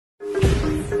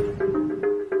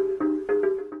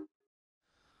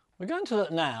We're going to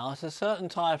look now at a certain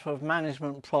type of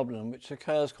management problem which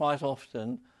occurs quite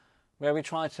often, where we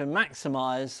try to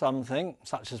maximise something,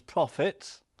 such as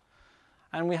profits,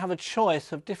 and we have a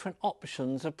choice of different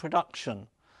options of production,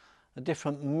 a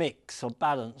different mix or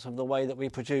balance of the way that we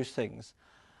produce things.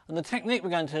 And the technique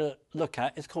we're going to look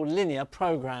at is called linear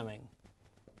programming.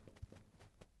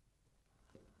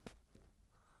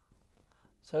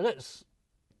 So let's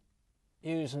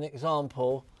use an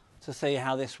example to see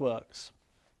how this works.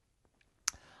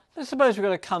 Let's suppose we've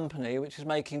got a company which is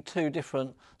making two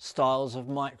different styles of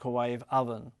microwave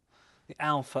oven, the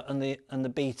alpha and the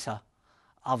beta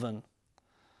oven.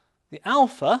 The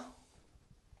alpha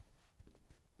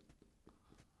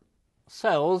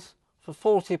sells for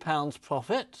 £40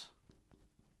 profit,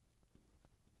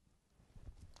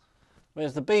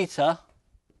 whereas the beta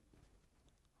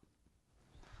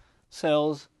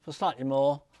sells for slightly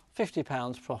more,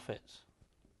 £50 profit.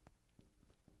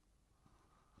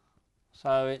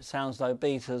 So it sounds though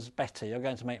beta's better, you're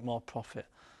going to make more profit.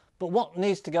 But what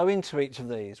needs to go into each of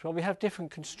these? Well, we have different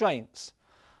constraints.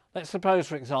 Let's suppose,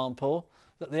 for example,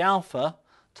 that the alpha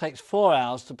takes 4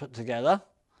 hours to put together,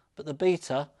 but the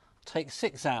beta takes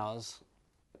 6 hours.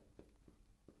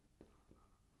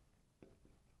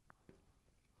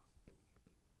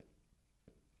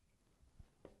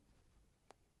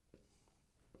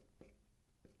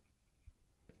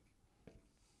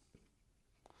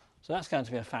 So that's going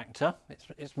to be a factor.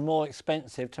 It's more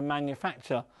expensive to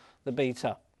manufacture the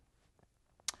beta.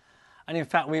 And in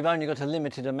fact, we've only got a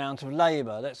limited amount of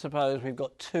labour. Let's suppose we've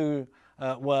got two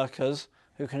workers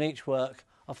who can each work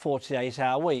a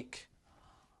 48-hour week.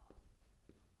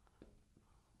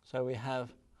 So we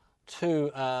have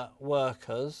two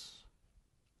workers,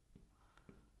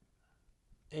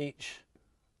 each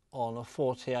on a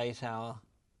 48-hour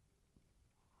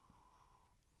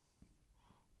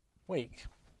week.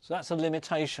 So that's a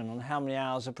limitation on how many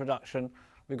hours of production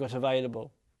we've got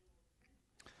available.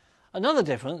 Another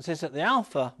difference is that the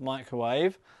alpha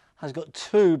microwave has got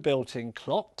two built-in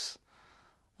clocks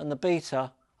and the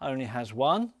beta only has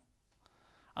one,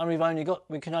 and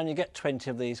we can only get 20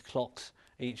 of these clocks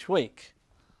each week.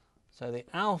 So the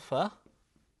alpha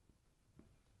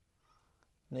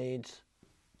needs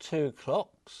 2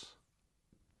 clocks,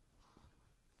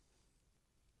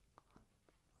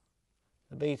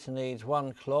 the beta needs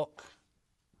 1 clock,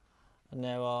 and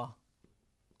there are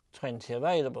 20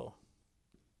 available.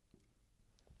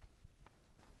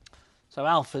 So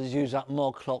alphas use up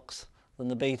more clocks than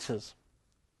the betas.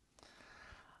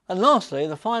 And lastly,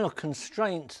 the final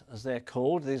constraint, as they're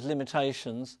called, these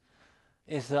limitations,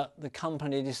 is that the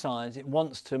company decides it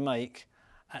wants to make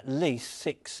at least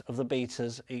 6 of the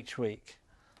betas each week.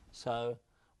 So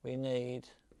we need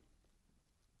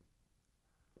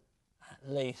at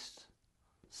least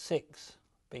 6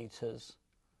 betas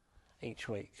each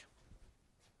week.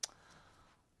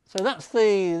 So that's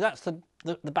the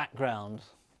background.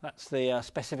 That's the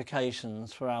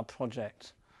specifications for our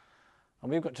project. And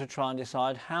we've got to try and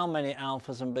decide how many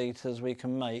alphas and betas we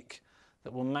can make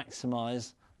that will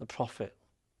maximise the profit.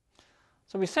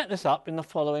 So we set this up in the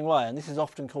following way, and this is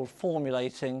often called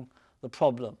formulating the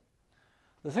problem.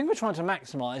 The thing we're trying to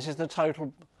maximise is the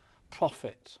total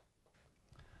profit.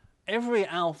 Every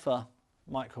alpha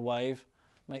microwave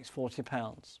makes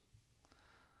 £40.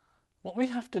 What we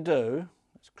have to do,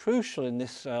 it's crucial in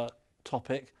this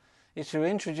topic, is to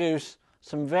introduce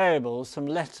some variables, some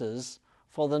letters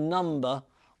for the number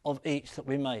of each that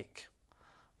we make.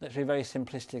 Let's be very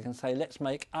simplistic and say let's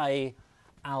make A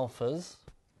alphas.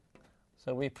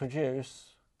 So we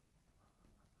produce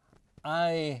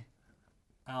A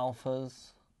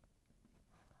alphas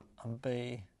and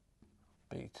B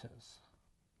betas.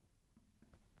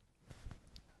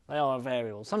 They are a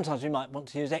variable. Sometimes we might want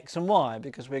to use X and Y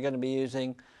because we're going to be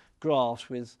using graphs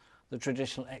with the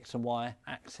traditional X and Y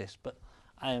axis, but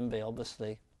A and B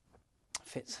obviously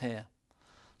fits here.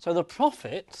 So the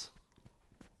profit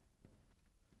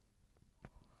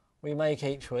we make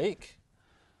each week,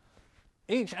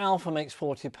 each alpha makes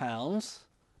 £40.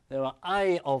 There are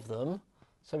A of them,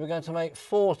 so we're going to make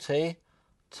 40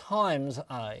 times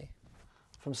A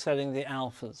from selling the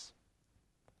alphas.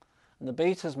 And the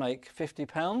betas make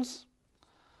 £50,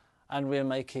 and we're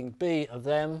making B of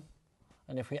them,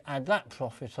 and if we add that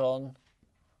profit on,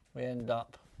 we end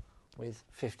up with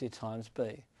 50 times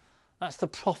B. That's the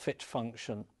profit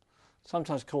function,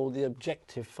 sometimes called the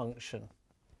objective function.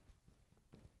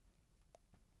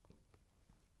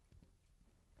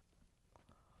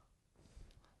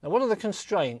 Now, what are the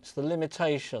constraints, the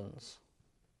limitations?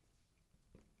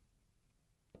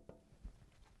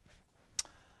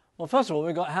 Well, first of all,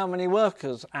 we've got how many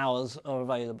workers' hours are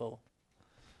available.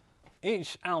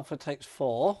 each alpha takes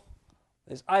 4.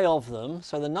 There's A of them,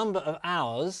 so the number of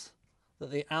hours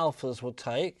that the alphas will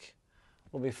take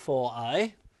will be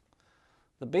 4A.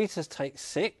 The betas take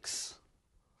 6.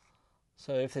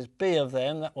 So if there's B of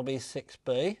them, that will be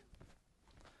 6B.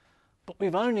 But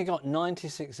we've only got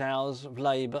 96 hours of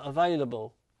labour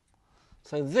available.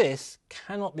 So this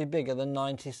cannot be bigger than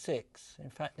 96. In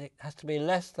fact, it has to be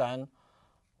less than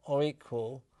or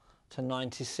equal to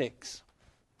 96.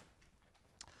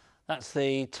 That's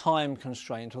the time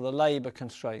constraint or the labour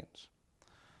constraint.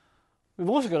 We've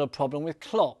also got a problem with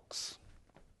clocks.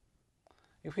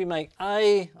 If we make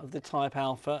A of the type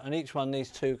alpha and each one needs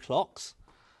 2 clocks,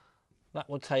 that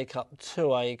will take up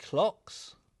 2A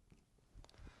clocks.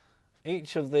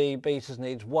 Each of the betas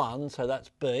needs 1, so that's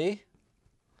B.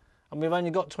 And we've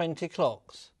only got 20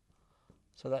 clocks,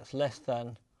 so that's less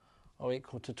than or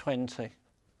equal to 20.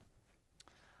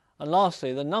 And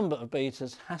lastly, the number of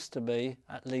betas has to be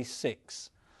at least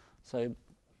 6. So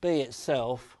B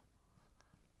itself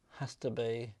has to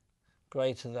be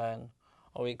greater than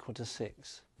or equal to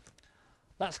 6.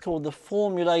 That's called the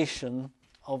formulation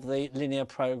of the linear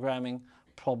programming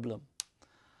problem.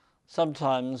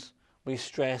 Sometimes we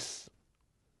stress,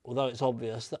 although it's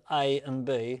obvious, that A and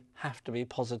B have to be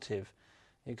positive.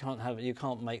 You can't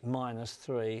make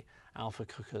 -3 alpha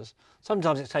cookers.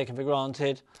 Sometimes it's taken for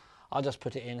granted. I'll just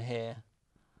put it in here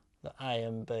that A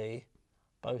and B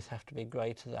both have to be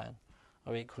greater than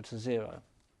or equal to 0.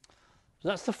 So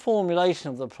that's the formulation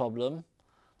of the problem.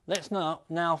 Let's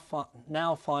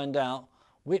now find out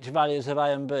which values of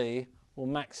A and B will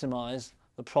maximise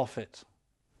the profit.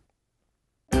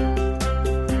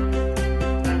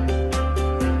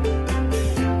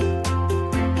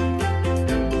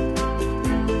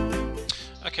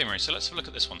 Okay, Mary, so let's have a look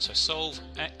at this one. So solve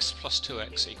x plus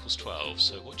 2x equals 12.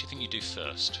 So what do you think you do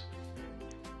first?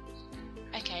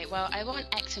 Okay, well, I want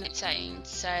x on its own,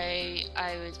 so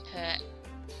I would put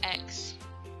x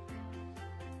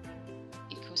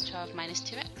equals 12 minus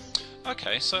 2x.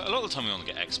 Okay, so a lot of the time we want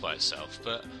to get x by itself,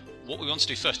 but what we want to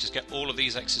do first is get all of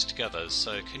these x's together.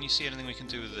 So can you see anything we can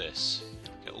do with this?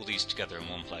 Get all these together in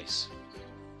one place.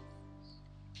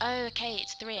 Oh, okay,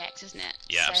 it's 3x, isn't it?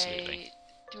 Yeah, so absolutely.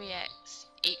 3x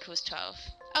equals 12.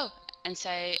 Oh, and so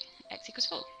x equals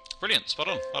 4. Brilliant, spot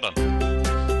on, well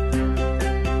done.